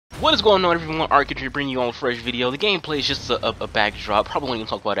What is going on, everyone? Architecture bringing you on a fresh video. The gameplay is just a backdrop. Probably won't even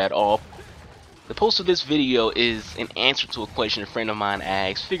talk about that at all. The post of this video is an answer to a question a friend of mine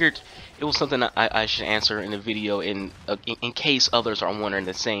asked. Figured it was something I should answer in the video in case others are wondering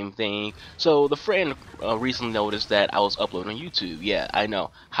the same thing. So the friend recently noticed that I was uploading on YouTube. Yeah, I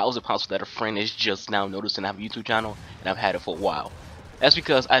know. How is it possible that a friend is just now noticing I have a YouTube channel and I've had it for a while? That's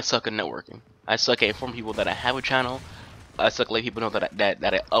because I suck at networking. I suck at informing people that I have a channel. I suck at letting people know that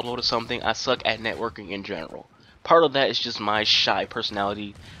I uploaded something. I suck at networking in general. Part of that is just my shy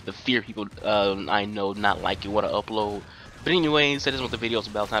personality, the fear people I know not liking what I upload. But anyways, that is what the video is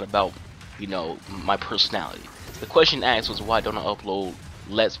about. It's not about, you know, my personality. The question asked was, why don't I upload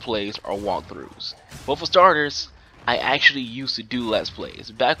Let's Plays or walkthroughs? Well, for starters, I actually used to do Let's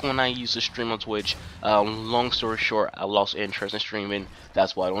Plays. Back when I used to stream on Twitch, long story short, I lost interest in streaming.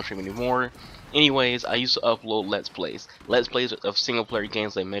 That's why I don't stream anymore. Anyways, I used to upload Let's Plays. Let's Plays of single player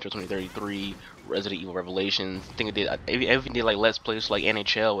games like Metro 2033, Resident Evil Revelations. I even did like Let's Plays like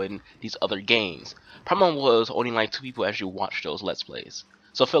NHL and these other games. Problem was only like 2 people actually watched those Let's Plays.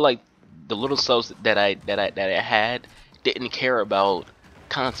 So I feel like the little subs that I had didn't care about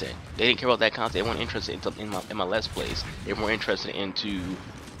content. They didn't care about that content. They weren't interested in my Let's Plays. They were more interested into,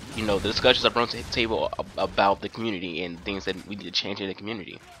 you know, the discussions I brought to the table about the community and things that we need to change in the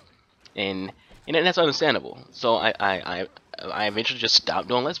community. And that's understandable. So I eventually just stopped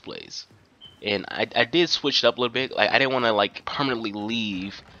doing Let's Plays, and I did switch it up a little bit. Like, I didn't want to like permanently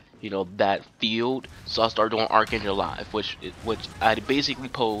leave, you know, that field. So I started doing Archangel Live, which I basically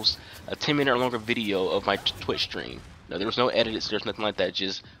post a 10-minute or longer video of my Twitch stream. No, there was no edits, there's nothing like that.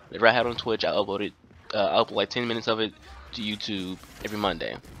 Just whatever I had on Twitch, I uploaded. I upload like 10 minutes of it to YouTube every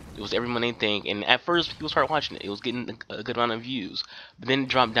Monday. It was every Monday thing, and at first people started watching it. It was getting a good amount of views, but then it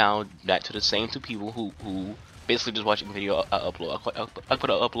dropped down back to the same 2 people who basically just watching the video I upload. I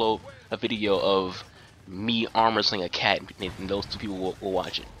upload a video of me arm wrestling a cat, and those 2 people will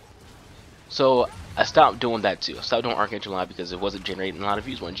watch it. So I stopped doing that too. I stopped doing Archangel Live because it wasn't generating a lot of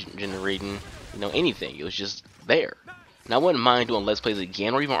views. It wasn't generating, you know, anything. It was just there. Now I wouldn't mind doing Let's Plays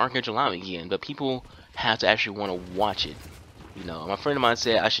again or even Archangel Live again, but people have to actually want to watch it. You know, my friend of mine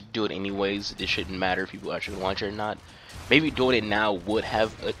said I should do it anyways. It shouldn't matter if people actually watch it or not. Maybe doing it now would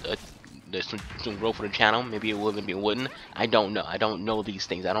have some growth for the channel. Maybe it would, maybe it wouldn't. I don't know. I don't know these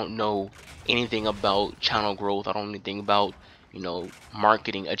things. I don't know anything about channel growth. I don't know anything about, you know,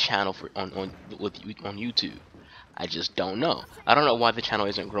 marketing a channel on YouTube. I just don't know. I don't know why the channel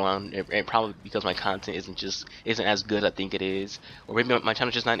isn't growing. And probably because my content isn't as good as I think it is, or maybe my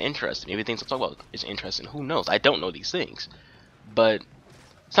channel's just not interesting. Maybe things I talk about is interesting. Who knows? I don't know these things. But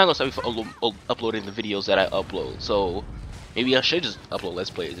it's not gonna stop me from uploading the videos that I upload. So maybe I should just upload Let's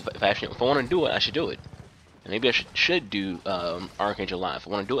Plays. If I want to do it, I should do it. And maybe I should do Archangel Live. If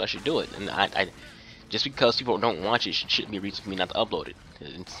I want to do it, I should do it. And I just because people don't watch it shouldn't be a reason for me not to upload it.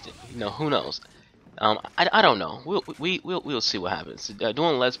 You know, who knows? I don't know. We'll see what happens.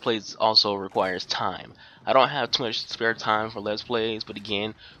 Doing Let's Plays also requires time. I don't have too much spare time for Let's Plays, but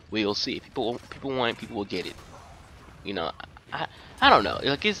again, we'll see. People want it, people will get it. You know, I don't know.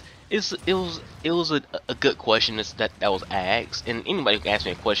 Like it was a good question that was asked, and anybody who can ask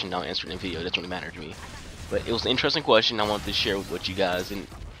me a question, I'll answer it in the video. It doesn't really matter to me. But it was an interesting question. I wanted to share with you guys, and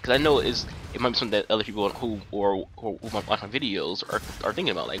because I know it might be something that other people who might watch my videos are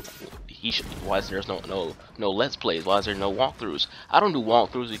thinking about. Like, why is there no Let's Plays? Why is there no walkthroughs? I don't do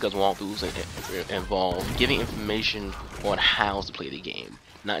walkthroughs because walkthroughs involve giving information on how to play the game,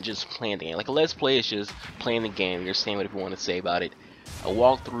 not just playing the game. Like a Let's Play is just playing the game. You're saying whatever you want to say about it. A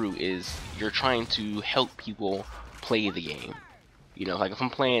walkthrough is you're trying to help people play the game. You know, like if I'm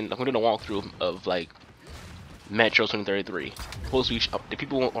doing a walkthrough of like Metro 2033. The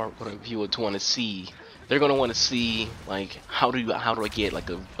people are going to view it to want to see. They're going to want to see like how do I get like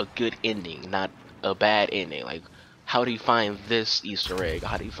a good ending, not a bad ending. Like how do you find this Easter egg?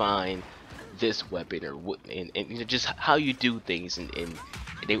 How do you find this weapon or what? And just how you do things, and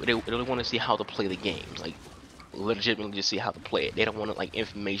they really want to see how to play the games. Like legitimately just see how to play it. They don't want like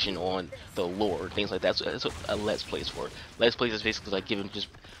information on the lore, things like that. So that's what a Let's Play is for. Let's Play is basically like giving just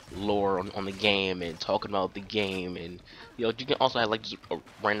lore on the game and talking about the game, and you know, you can also have like just a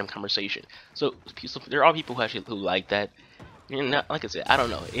random conversation. So there are people who like that. And like I said, I don't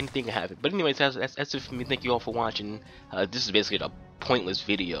know, anything can happen. But anyways, that's it for me. Thank you all for watching. This is basically a pointless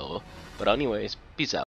video, but anyways, peace out.